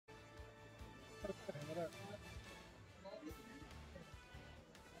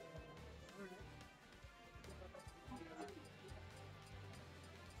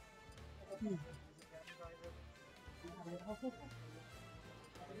Yeah.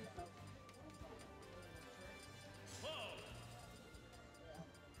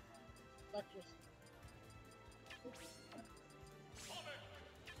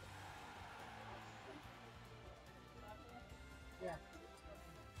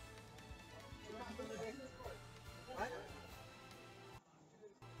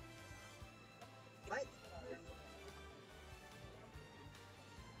 What?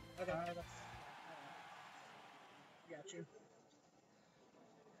 Okay. Got you.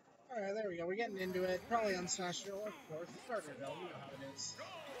 Alright, there we go. We're getting into it. Probably on Smash Roll, of course. Starter though, you know how it is.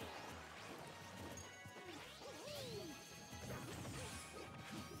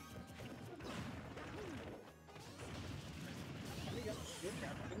 I think that's good. I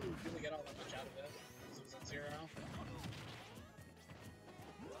didn't really get all that much out of it. It was at 0.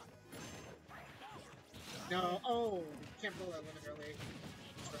 No, oh, can't blow that limit early.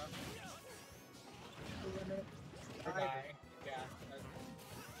 It's rough. Limit. Or die. Yeah.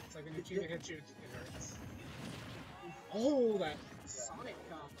 It's like when your teammate hits you, it hurts. Oh, that Sonic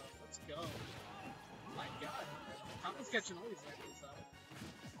combo. Let's go. Oh my god. Papi's catching all these items though.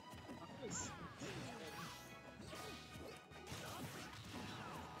 Papi's.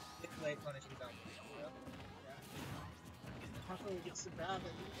 It's late punishing them. Yeah. Papi gets it bad and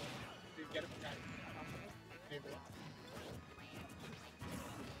they get it back. Maybe.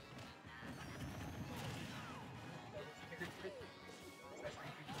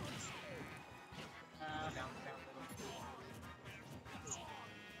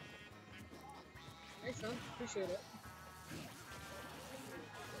 Thanks, man. Appreciate it.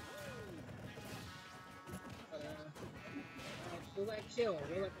 Will that kill?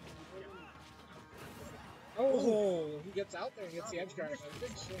 Will it... Oh, he gets out there and gets the edge guard.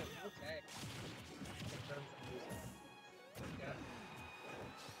 Good shit. Okay. Yeah.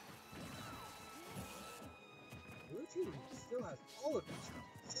 Blue team still has all of these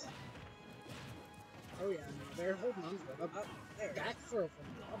shots. Oh yeah, no, they're holding on to them. Back throw from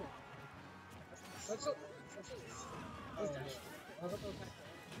Robin. Such a... Oh,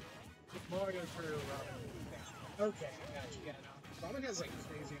 Mario through Robin. Okay, gotcha. Yeah, no. Robin has like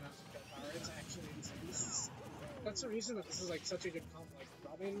crazy amounts of kill power. It's actually insane. That's the reason that this is like such a good comp. Like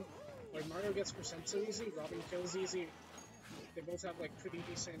Robin, like Mario gets percent so easy, Robin kills easy. They both have like pretty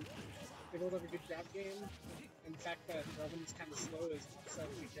decent. They both have a good grab game, and the fact that Robin's kind of slow is offset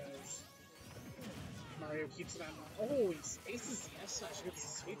because Mario keeps it on. Oh, he spaces the S slash, gets the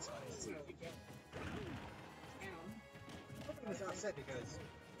sweet spot. It's an early kill. Damn. It's offset because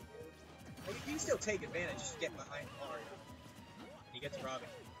like, you can still take advantage to get behind Mario. You get to Robin.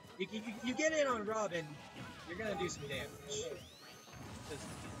 You get in on Robin, you're gonna do some damage.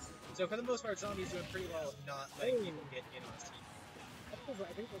 So for the most part, Zombe's doing pretty well of not letting people get in on his team.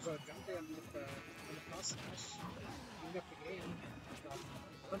 I think there's a jump in with the cross smash, moving up the game.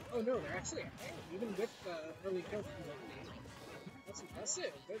 Oh no, they're actually ahead, even with the early kill from Zombie. That's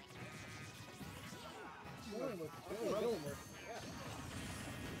impressive. Good. Villain work. Yeah.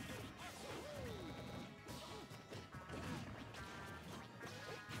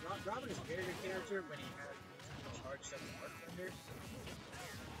 Robin is a very good character when he has charge 7 Mark Thunder.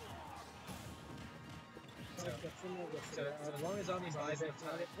 So as long as Omni's buys enough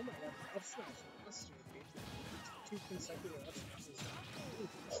time. Oh my god, up smash. That's 2 consecutive up smashes.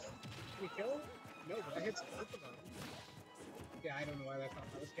 Can he kill? No, but that hits both of them. Yeah, I don't know why I thought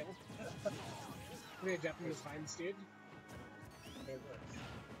that was kill. Pretty Japanese finds, dude. It works.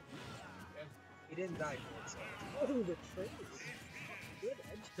 Yeah. He didn't die for it, so. Oh, the trace. Good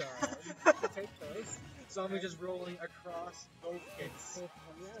edge guard. Take those. Zombie just rolling across both kicks.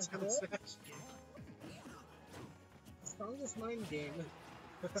 Yeah, strongest mind game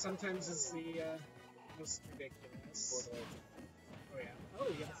sometimes is the most ridiculous. Oh yeah.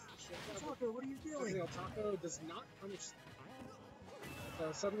 Oh yeah. Taco, what are you doing? Taco does not punish them.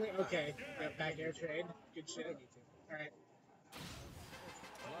 So suddenly, okay, got back air trade. Good shit. Alright.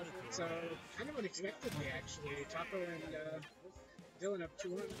 So, kind of unexpectedly actually, Taco and Dylan up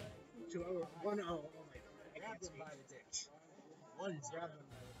 2-0. 1-0. Oh my god. I can't speak. 1-0.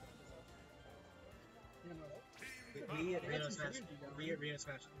 We at Reno Smash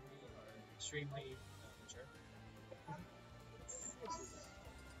are extremely mature.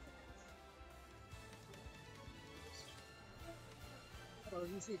 Oh,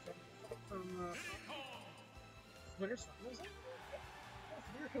 you see from Winter Sun, was it?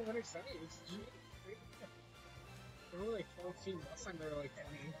 Yeah, Winter Sun, it's there were like 12 teams. Last time there were like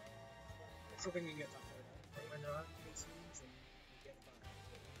 20. So they can get top there. When there aren't 8 teams, and you get by.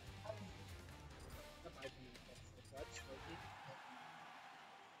 Not by teams, that's fluky.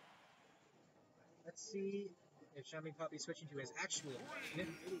 Let's see if Champaign Papi switching to his actual line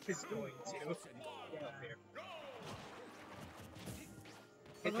is going to get up there.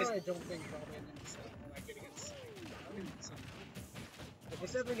 I don't think Robin is all that good against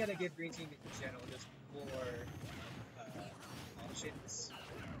it's definitely going to give Green Team in general just more options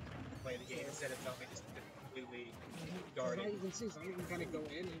to play the game instead of Zombe just completely guarding. You can see Zombe can kind of go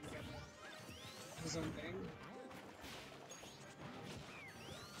in and get his own thing.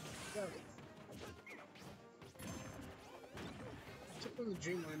 Took from the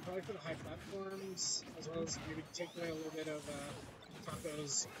Dreamline, probably for the high platforms, as well as maybe take away a little bit of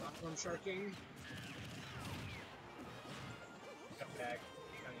Taco's platform sharking. Come back.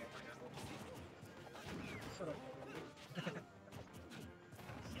 Shut up.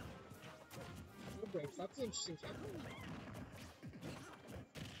 Breaks. That's an interesting capital.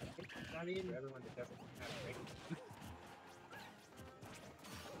 I mean, for everyone that doesn't have a break.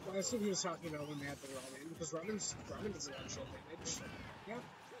 Well, I assume he was talking about when they had the Robin, because Robin doesn't have shield damage. Yeah.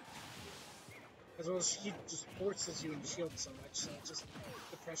 As well as he just forces you into shield so much, so it's just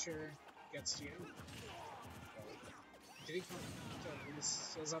the pressure gets to you. Did he come to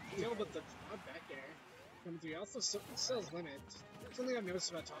this is up the hill, but the cloud back there coming through. Also still has limit. Something I've noticed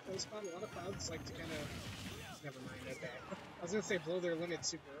about Taco Spot, a lot of clouds like to kind of never mind, okay. I was gonna say blow their limit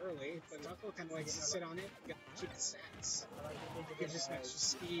super early, but Taco kind of likes to sit on it, keep the stats. Gives you some extra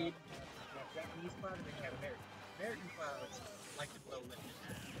speed. Japanese cloud and then you have American clouds like to blow limit.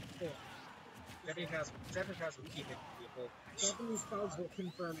 Cool. Japanese clouds will keep it the whole match. Japanese clouds will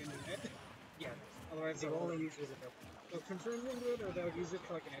confirm into it. Yeah. Otherwise they'll only use it. They'll confirm into it, or they'll use it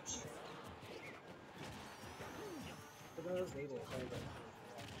for like an edge. For those, they will play them.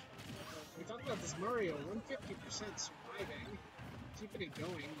 We talked about this Mario, 150% surviving, keeping it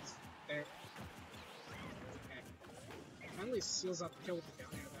going. There. Okay. Finally seals up the kill with the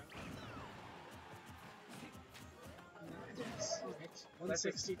down air though. Nice.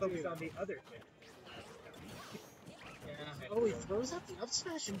 162. Focus on the other thing. Yeah. Oh, he throws out the up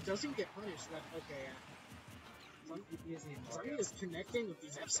smash and doesn't get punished. But okay, yeah. Zombe is connecting with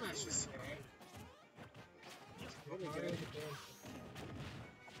these F smashes today. Really good.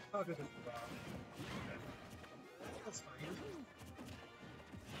 That's fine.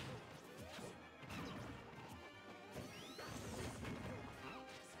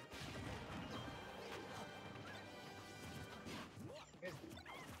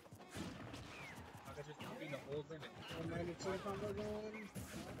 Old limit. 192 combo going.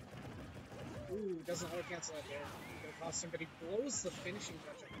 Ooh, doesn't auto cancel that there. Gonna cost him, but he blows the finishing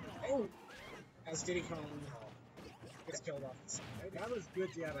touch. Oh! As Diddy Kong gets killed off the side. That was good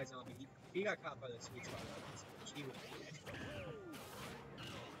jab by Zombe. He got caught by the sweet spot, which he was dead.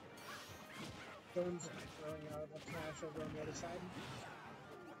 Dylan's throwing out a smash over on the other side.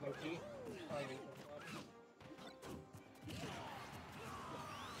 Loki.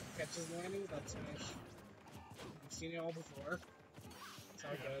 Catches the landing with that smash. I've seen it all before. That's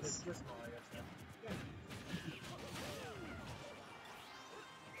how it goes. It's just Mario stuff. Yeah.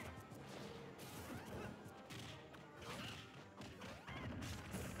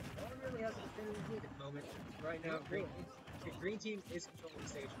 No one really has a definitive lead at the moment. Right now, Green Team is controlling the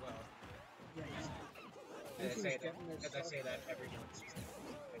stage well. Yeah. As I say that every month.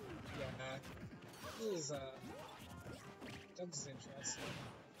 Yeah. This is This is interesting.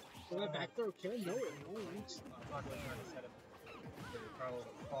 Will that back throw kill? No, it won't. Taco is trying to set up the Carl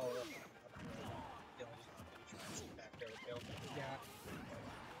to follow up. Dylan tries to back throw kill. Yeah.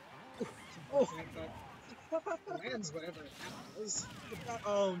 Oh! Lands whatever that was.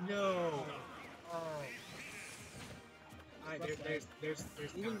 Oh no! Oh. Alright, there's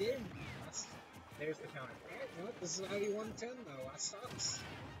even game. There's the counter. Alright, well, this is how you won 10 though. Last stops.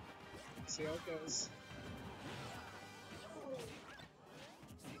 See how it goes.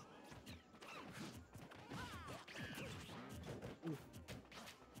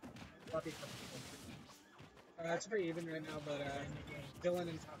 It's pretty even right now, but Dylan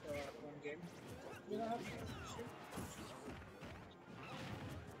and Taco are one game. Alright.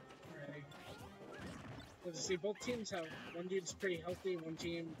 Let's see, both teams have one dude's pretty healthy, one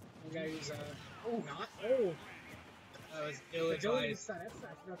guy who's not. Oh! That was ill-advised. Dylan gets that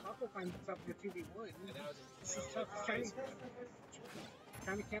F-Smash. Now Taco finds himself in a 2v1. Yeah, that was this is tough.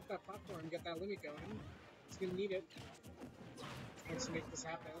 Trying to camp that platform, get that limit going. He's gonna need it. Wants to make this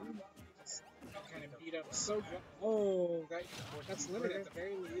happen. Just kind of beat up so good. Oh, that's limited at the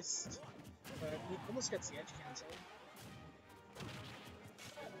very least. But he almost gets the edge cancel.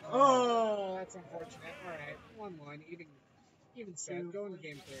 Oh, that's unfortunate. Alright, 1-1. Even set. Go into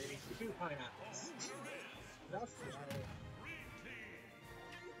game 30. 2 pineapples. That's right.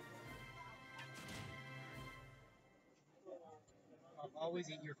 Always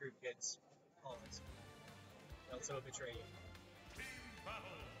eat your fruit, kids. Always. Else it'll betray you.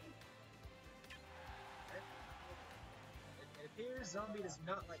 It appears Zombie does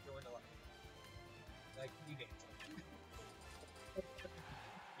not like going to life. Like, you games.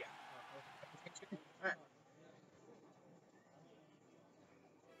 Yeah. Alright.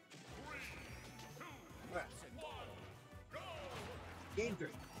 Alright. Game 3.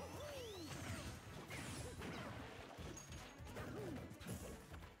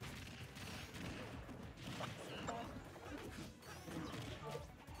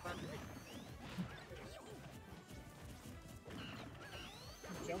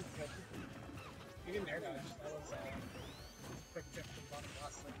 Jump cut. You didn't air dodge. That was quick jump from bottom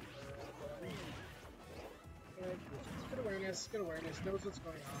last second. Good awareness, knows what's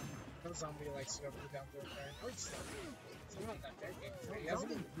going on. No zombie likes to go for the down throw there. Oh, it's not that bad game. He hasn't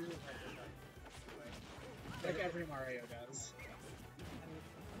been really hard to fight. Like every Mario does.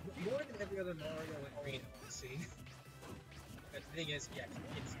 More than every other Mario and Reno, see? But the thing is, yeah,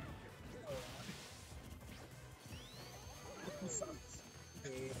 it's sucks.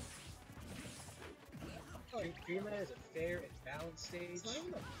 Dreamer is a fair and balanced stage. It's not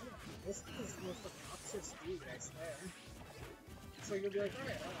even this is the most obnoxious dude, I swear. So you'll be like,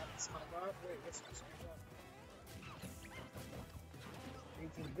 alright, I'll have this combo up. Wait, what's this combo up?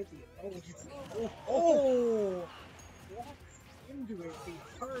 1850. Oh! Walks into it the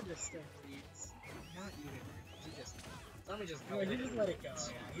hardest of leads. Not even. He just. Zombie just. No, he just let it go.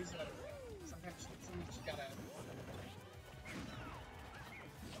 Yeah, he just let it go. Sometimes you gotta.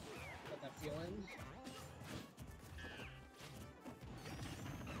 Let that feeling.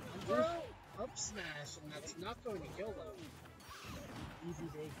 Up smash, and that's not going to kill them. Easy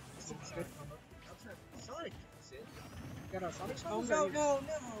big. Seems good combo. Sonic does it. Got a Sonic Oh no, no,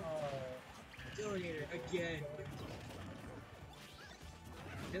 no! Dylanator again.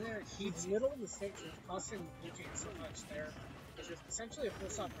 Dylanator keeps little mistakes which cost him Eugene so much there. It's just essentially a full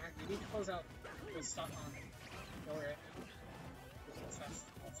stop back. You need to close out the stop on lower it as fast as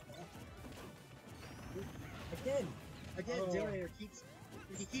possible. Again, Dylanator keeps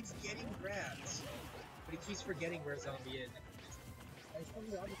getting grabs, but he keeps forgetting where Zombie is.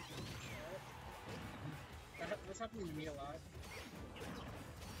 That's happening to me a lot.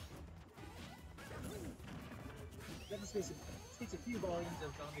 That just speaks a few volumes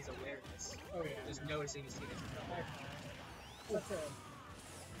of Zombie's awareness. Oh yeah. Just noticing his teammates. That's a...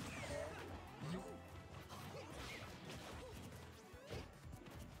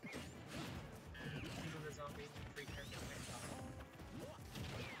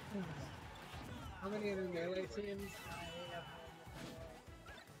 How many of the melee teams?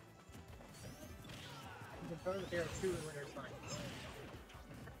 You confirm that there are 2 winners finals.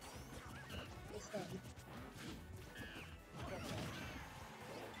 What's that?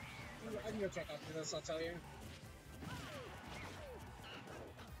 I can go check after this, I'll tell you.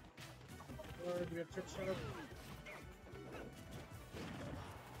 Or do we have trick shot?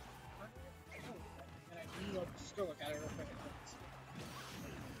 Just go look at it real quick.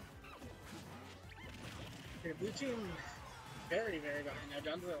 Okay, blue team very, very behind now,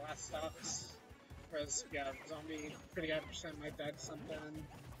 down to the last stocks. Whereas, yeah, Zombie, pretty good percent might die to something.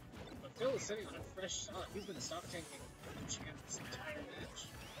 But Phil is sitting on a fresh stock. He's been stock tanking the champ this entire match.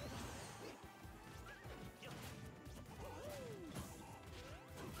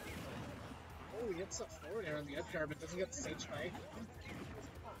 Oh, he gets up forward air on the edge guard, but doesn't get the stage spike.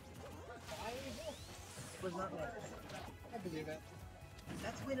 Was not like I believe it.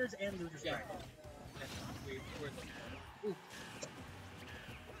 that's winners and losers. Yeah. Right. Ooh.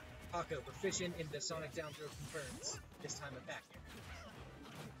 Paco, proficient in the Sonic down throw confirms. This time a back air.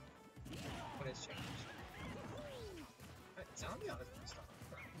 What has changed? Zombie on his stock.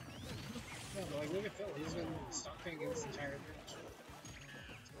 Yeah, but like, look at Phil. He's been stock tanking this entire match.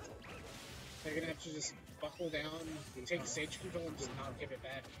 They're gonna have to just buckle down, take stage control, and just not give it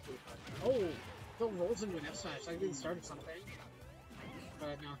back. Oh! Phil rolls into an F smash, like he didn't start something.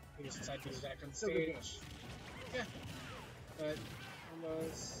 But no, he just decided to use back on stage. Yeah. But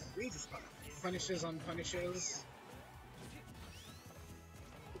almost punishes on punishes.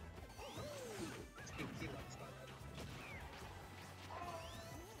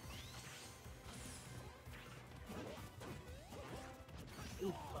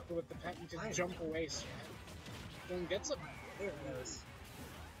 Ooh, with the patented jump away strat. Then gets up. There it goes.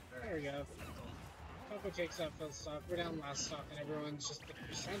 There we go. Paco takes out Phil's stock. We're down last stock, and everyone's just the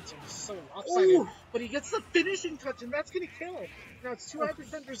percents are just so lopsided. Ooh, but he gets the finishing touch, and that's gonna kill. Now it's 2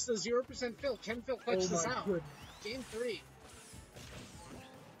 5% versus the 0% Phil. Can Phil clutch this out? Goodness. Game 3.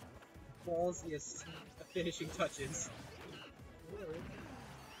 Ballsiest finishing touches.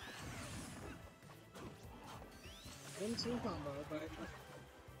 1-2 combo, but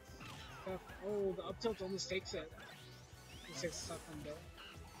tough. Oh, the up tilt almost takes it. He takes the top combo.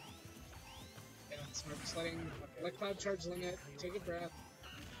 Yeah, smart sledding. Okay. Let cloud charge limit. Take a breath.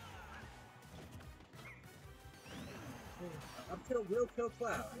 Up tilt will kill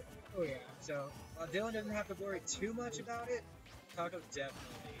Cloud. Oh yeah. So while Dylan doesn't have to worry too much about it, Taco definitely.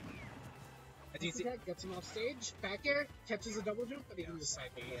 As you see, Gets him off stage. Back air. Catches a double jump, but he can just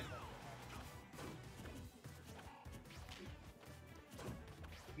side B. yeah.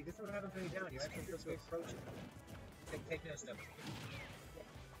 See, this is what happens when you're down. You actually supposed to approach it. Take no steps.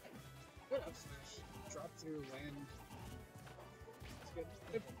 Good up smash. Drop through land. It's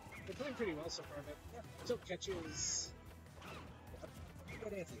good. They're playing pretty well so far, but yeah. Tilt catches.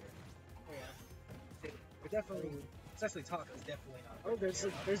 Good answer here. Oh yeah. They're definitely, especially Taco's definitely not. Oh, there's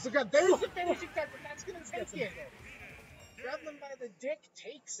the gun. There's the finishing touch, and that's gonna take it. Grab them by the dick,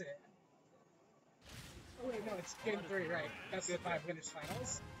 takes it. Oh wait, no, it's game 3, right? That's the 5-minute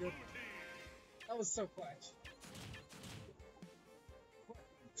finals. Good. That was so clutch.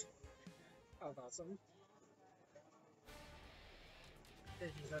 That was awesome.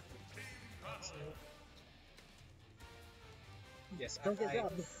 Yes, Don't get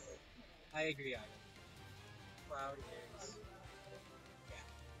grabbed. I agree, Ivan. Cloud is...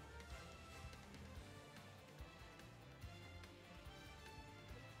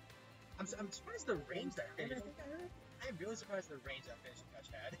 Yeah. I'm surprised the range that finished. I'm really surprised the range that finishing touch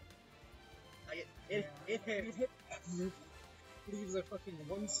had. Like it hit. Leaves a fucking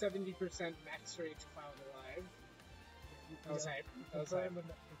 170% max rate Cloud alive. That was hype. That was hype. When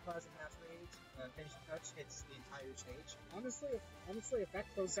the Cloud's max range, finishing touch hits the entire stage. Honestly, if that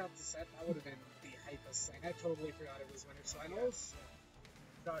closed out the set, that would have been the hypest thing. I totally forgot it was Winners Finals.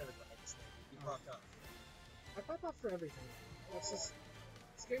 Thought it was the hypest thing. You popped up. I pop off for everything. It's just,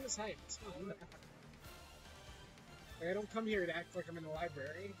 this game is hype. It's fun. Like, I don't come here to act like I'm in the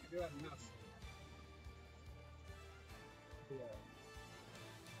library. I do that enough. Yeah.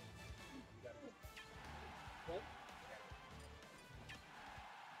 What?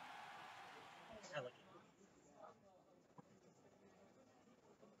 I like it.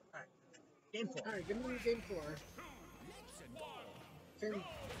 Alright. Game 4. Alright, give me game 4. Game...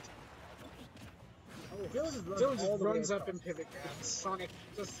 Oh, Dylan just runs up and pivot grabs. Sonic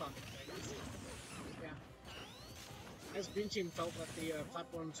things. Yeah. As Green Team felt that the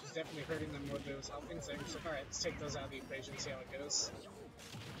platforms was definitely hurting them more than it was helping, so it's like, alright, let's take those out of the equation, see how it goes.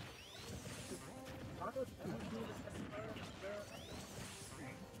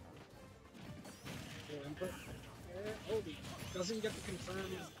 Input. Oh, he doesn't get the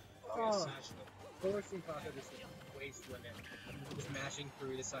confirmed. Oh. Smash. Forcing Taco just waste limit. Just mashing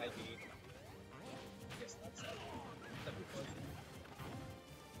through the side B. Yes, that's it.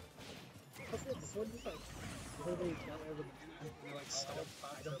 That's it. This one just like totally got over the mana and like stalled. I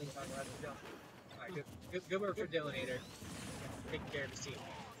don't think Taco has to jump. Alright, good work for Dylanator. Taking care of his team.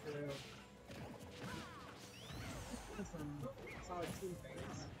 True. Some solid team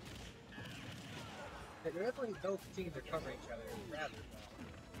things. They're definitely both teams are covering each other rather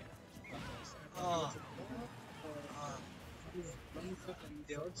well.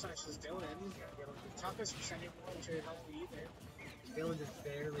 Dylan smashes Dylan. Taco's percentage won't very healthy either. Dylan just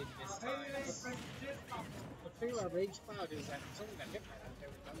barely missed times. The thing about Rage Cloud is that it's only that hit by that. They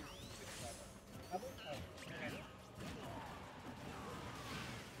were done with it. Okay.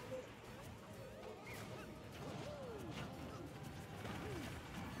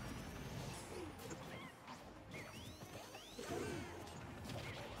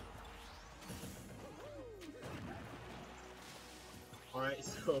 Alright,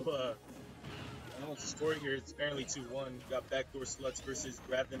 so, I don't know what the score here. It's apparently 2-1. We got Backdoor Sluts versus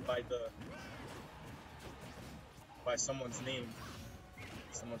Grab Them by someone's name.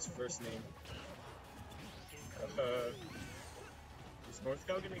 Someone's first name. Is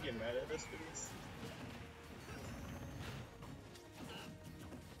Northcow gonna get mad at us for this?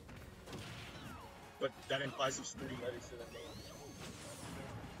 But that implies there's 3 letters to the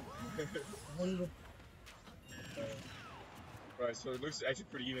name. Right, so it looks actually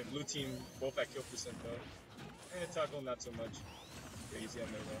pretty even. Blue team both at kill percent though. And Taco not so much. Crazy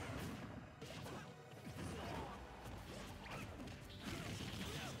on there though.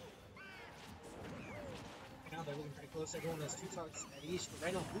 Now they're looking pretty close. Everyone has 2 talks at each.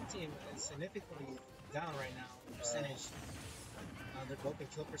 Right now, blue team is significantly down right now in percentage. They're both in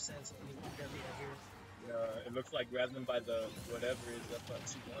kill percent, so you can careful right here. It looks like Grab Them by the whatever is up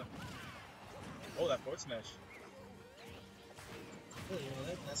 2-1. Oh, that forward smash. Oh, you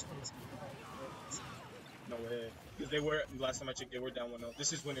know, that's from this. No way. Because they were, last time I checked, they were down 1-0.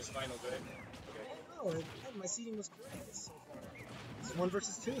 This is winners finals, right? Okay. Wow, my seeding was correct so far. It's 1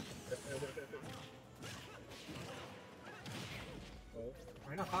 versus 2.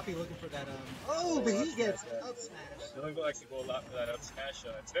 Right now, Papi looking for that. But he gets up smash. Dylan will actually go a lot for that up smash.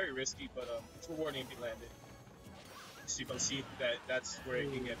 It's very risky, but it's rewarding if you land it. So you can see that that's where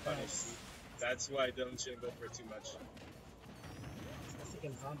it can get punished. That's why Dylan shouldn't go for it too much. Especially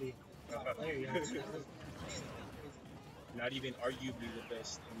against Zombe. Top player, yeah. Not even arguably the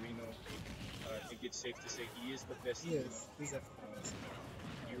best in Reno. I think it's safe to say he is the best. He is. He's definitely the best.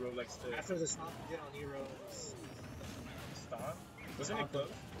 Hero likes to. After the stomp he did on Hero. Stomp? Wasn't it close?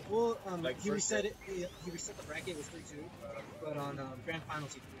 Well, like he reset it. He reset the bracket. It was 3-2, but on grand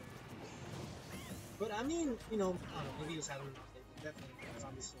finals he threw it. But I mean, you know, I don't know. Maybe he was having an off day. Definitely,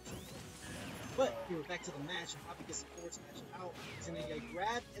 Zombe's still something. But we were back to the match, and Papi gets the forward smash out. He's gonna get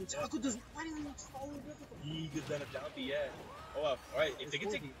grabbed, and Taco doesn't. Why didn't he follow with him? He gets done a down B, yeah. Oh wow. All right. If they can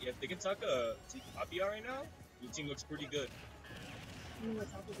take Papi out right now, the team looks pretty good. I mean,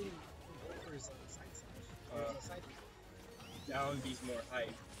 like Taco didn't go for his side smash. Side down B's more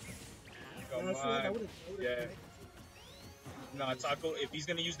hype. Come on. on. Yeah. Nah, Taco, if he's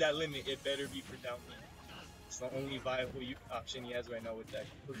gonna use that limit, it better be for down B. It's the only viable option he has right now with that.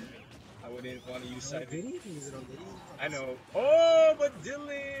 I wouldn't want to use side B. I know. Oh, but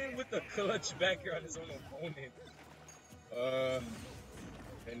Dylan with the clutch backer on his own opponent.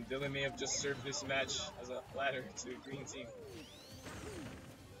 And Dylan may have just served this match as a ladder to the green team.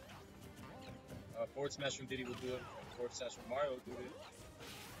 Forward smash from Diddy will do it. Forward smash from Mario will do it.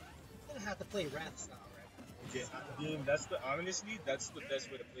 You're gonna have to play Wrath style, right? Yeah, I mean, honestly, that's the best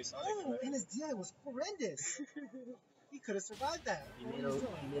way to play Sonic. Oh, and his DI was horrendous. He could have survived that. He made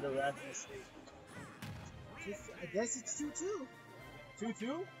a Wrath mistake. I guess it's 2-2.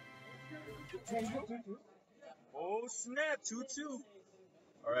 2-2? Oh snap, 2-2.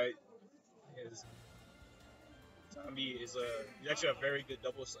 Alright. Zombe is he's actually a very good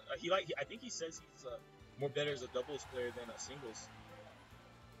doubles. I think he says he's more better as a doubles player than a singles.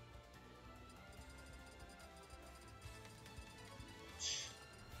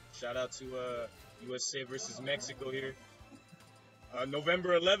 Shout out to USA versus Mexico here.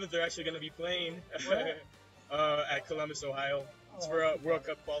 November 11th, they're actually going to be playing at Columbus, Ohio. It's for World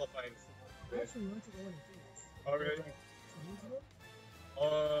Cup qualifying. Already?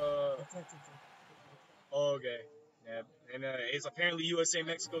 Okay. Yeah. And it's apparently USA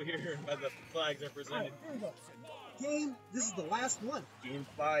Mexico here by the flags represented. Here we go. Game. This is the last one. Game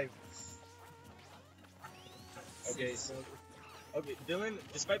 5. Okay, so Dylan,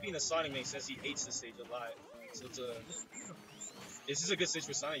 despite being a Sonic main, says he hates the stage a lot. So this is a good stage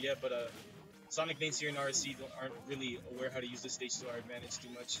for Sonic, yeah, but Sonic mains here in RSC aren't really aware how to use the stage to our advantage too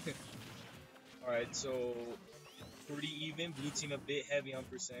much. Alright, so pretty even. Blue team a bit heavy on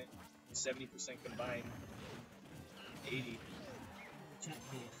percent. 70% combined. 80.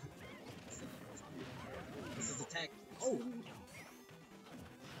 This is attack. Oh!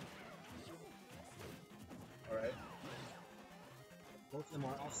 Alright. Both of them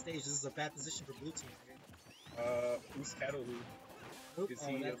are off stage. This is a bad position for blue team here. Who's Cataloo? Because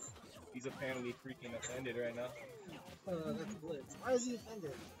he's apparently freaking offended right now. That's Blitz. Why is he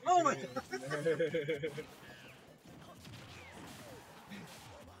offended? Oh my god!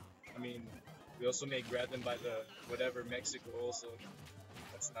 I mean, we also may grab them by the whatever Mexico also.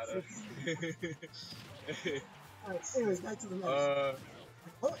 That's not a... Alright, anyways, back to the match.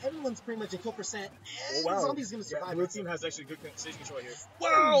 Oh, everyone's pretty much in kill percent. And Zombe's gonna survive. Yeah, blue team has actually good stage control here.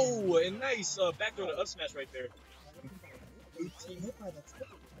 Wow! And nice backdoor to up smash right there. Blue team hit by that tip.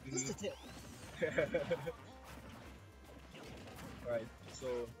 Just a tip. Alright,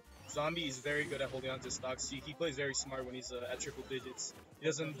 so Zombe is very good at holding on to stocks. He plays very smart when he's at triple digits. He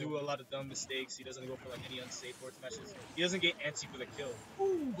doesn't do a lot of dumb mistakes. He doesn't go for like any unsafe forward smashes. He doesn't get antsy for the kill.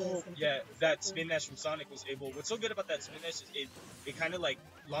 Ooh, yeah, that spin dash from Sonic was able. What's so good about that spin dash is it kind of like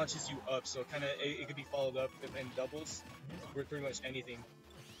launches you up. So it could be followed up in doubles with pretty much anything.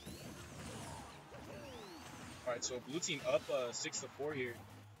 All right, so blue team up 6-4 here.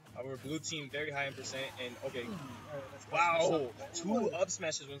 Our blue team very high in percent, and okay, wow, 2 up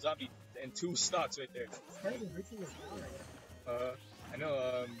smashes from Zombe and 2 stocks right there. I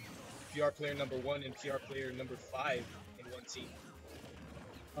know PR player number 1 and PR player number 5 in one team.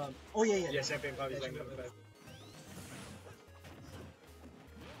 Oh yeah. Yeah, Champaign Papi's like number 5.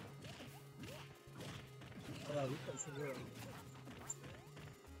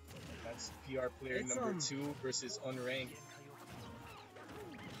 That's PR player number 2 versus unranked.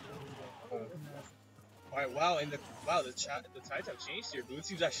 Alright, wow, and the tides have changed here. Blue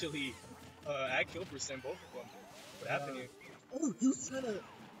team's actually at kill percent, both of them. What happened here? Oh, he was trying to.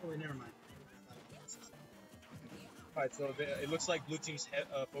 Oh wait, never mind. Alright, so it looks like blue team's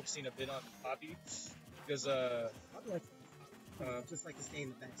focusing a bit on Papi because Probably like just like to stay in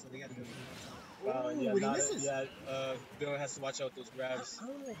the back, so they got to go from the outside. yeah, Ooh, he misses. Dylan has to watch out those grabs. I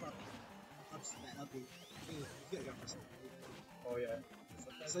don't know about that update. I mean, you gotta go for something. Oh yeah.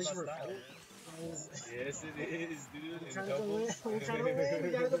 So he's for foul. Yes, it is, dude. We're trying to win. We're trying to win. We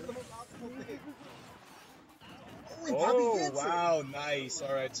gotta go for the most optimal thing. Oh, wow, nice.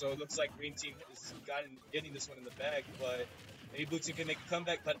 All right, so it looks like green team is getting this one in the bag, but maybe blue team can make a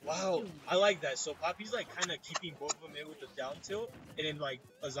comeback. But wow, I like that. So Papi's like kind of keeping both of them in with the down tilt, and then like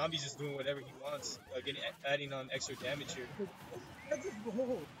a Zombe's just doing whatever he wants, adding on extra damage here. That's his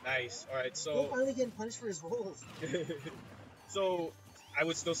roll. Nice. All right, so He's finally getting punished for his rolls. so I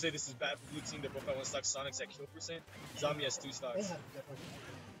would still say this is bad for blue team. They're both at 1 stock. Sonic's at kill percent. Zombe has 2 stocks.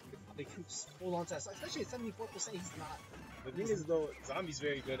 They can just hold on to that, especially at 74%. He's not. The thing is though, Zombe's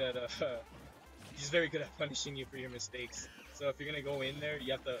very good at he's very good at punishing you for your mistakes. So if you're gonna go in there,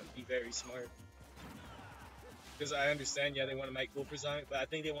 you have to be very smart. Because I understand, yeah, they want to make go for Zombie, but I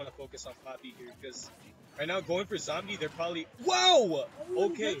think they want to focus on Papi here. Because right now, going for Zombie, they're probably wow.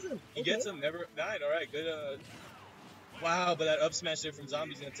 Okay, he gets him. Never 9. All right, good. Wow, but that up smash there from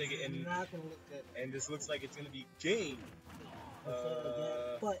Zombie's gonna take it, and not gonna look good. And this looks like it's gonna be game.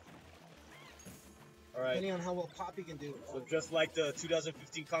 But all right. depending on how well Papi can do. So just like the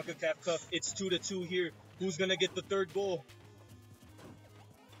 2015 CONCACAF Cup, it's 2-2 here. Who's gonna get the 3rd goal?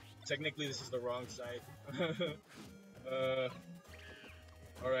 Technically, this is the wrong side.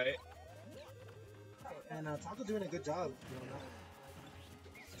 All right. And Taco doing a good job.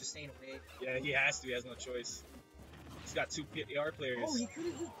 Just staying away. Yeah, he has to. He has no choice. He's got 2 PR players. Oh, he could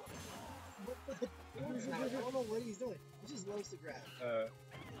have just. I don't know what he's doing. He just loves to grab.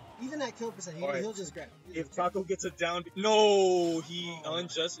 Even at kill percent, he'll just grab. If Taco gets a down, no,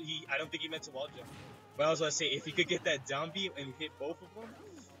 I don't think he meant to wall jump. But I was gonna say, if he could get that down beat and hit both of them.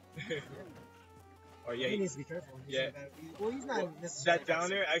 Or yeah, he needs to be careful. He's he's not that necessarily.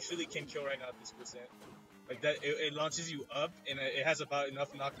 down air actually can kill right now at this percent. Like that, it launches you up, and it has about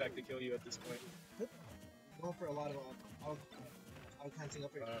enough knockback to kill you at this point. Going for a lot of all counting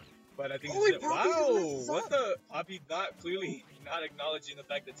up here. But I think wow, what the Papi clearly not acknowledging the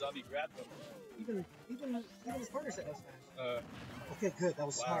fact that Zombie grabbed him. Even his partner said no smash. Okay, good. That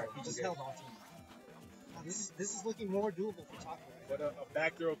was smart. He just held on to him. Now, this is looking more doable for Taco. Right? But a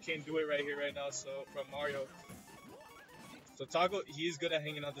back throw can do it right now. So from Mario. So Taco, he is good at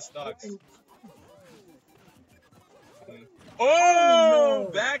hanging on the stocks. Oh,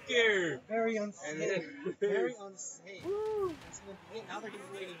 no. Back air! Very unsafe. Very unsafe. Now they're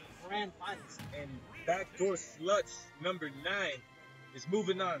getting grand finals. And backdoor sluts number 9 is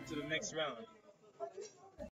moving on to the next round.